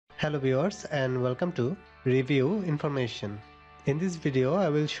Hello viewers and welcome to Review Information. In this video I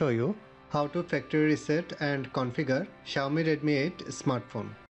will show you how to factory reset and configure Xiaomi Redmi 8 smartphone.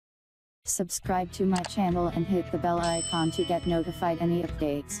 Subscribe to my channel and hit the bell icon to get notified any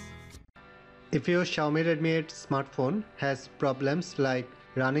updates. If your Xiaomi Redmi 8 smartphone has problems like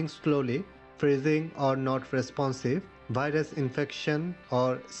running slowly, freezing or not responsive, virus infection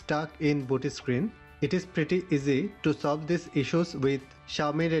or stuck in boot screen, it is pretty easy to solve these issues with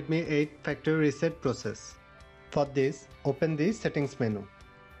Xiaomi Redmi 8 factory reset process. For this, open the settings menu.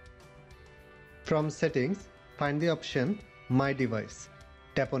 From settings, find the option My Device.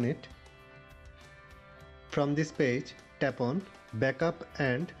 Tap on it. From this page, tap on Backup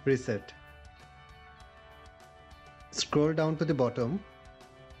and Reset. Scroll down to the bottom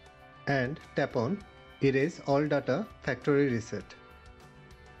and tap on Erase All Data Factory Reset.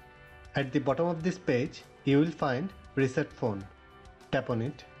 At the bottom of this page, you will find Reset Phone. Tap on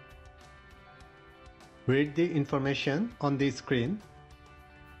it. Read the information on the screen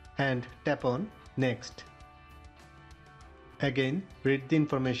and tap on Next. Again, read the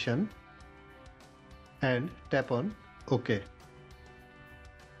information and tap on OK.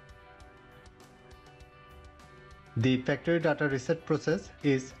 The factory data reset process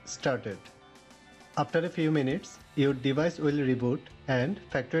is started. After a few minutes, your device will reboot and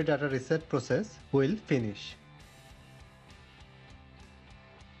factory data reset process will finish.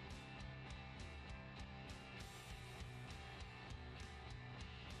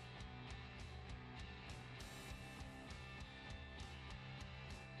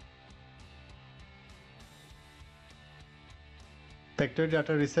 Factory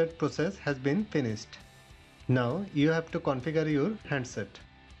data reset process has been finished. Now you have to configure your handset.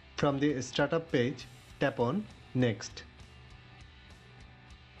 From the startup page, tap on Next.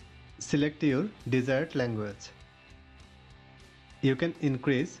 Select your desired language. You can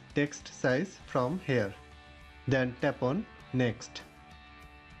increase text size from here. Then tap on Next.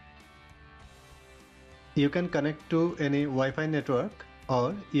 You can connect to any Wi-Fi network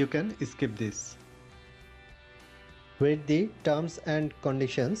or you can skip this. Read the terms and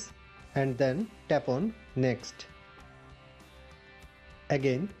conditions and then tap on Next.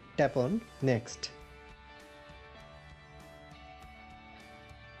 Again, tap on Next.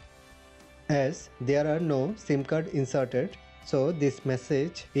 As there are no SIM card inserted, so this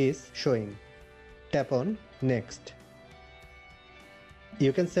message is showing. Tap on Next.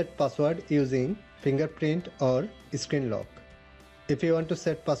 You can set password using fingerprint or screen lock. If you want to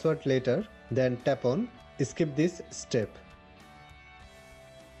set password later, then tap on Skip this step.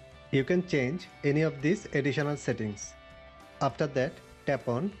 You can change any of these additional settings. After that, tap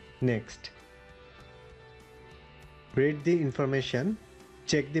on Next. Read the information.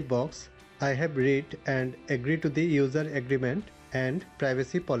 Check the box I have read and agree to the user agreement and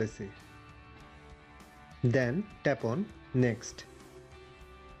privacy policy. Then tap on Next.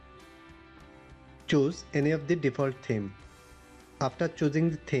 Choose any of the default theme. After choosing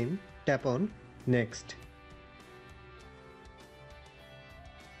the theme, tap on Next.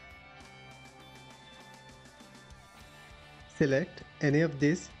 Select any of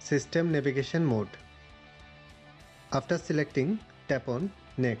these system navigation mode. After selecting, tap on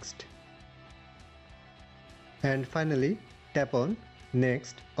Next. And finally, tap on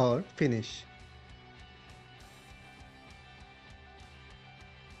Next or Finish.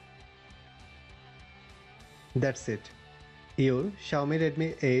 That's it. Your Xiaomi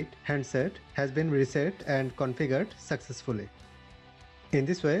Redmi 8 handset has been reset and configured successfully. In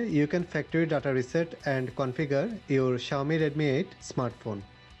this way, you can factory data reset and configure your Xiaomi Redmi 8 smartphone.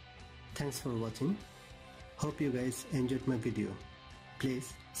 Thanks for watching. Hope you guys enjoyed my video.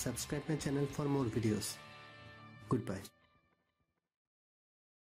 Please subscribe my channel for more videos. Goodbye.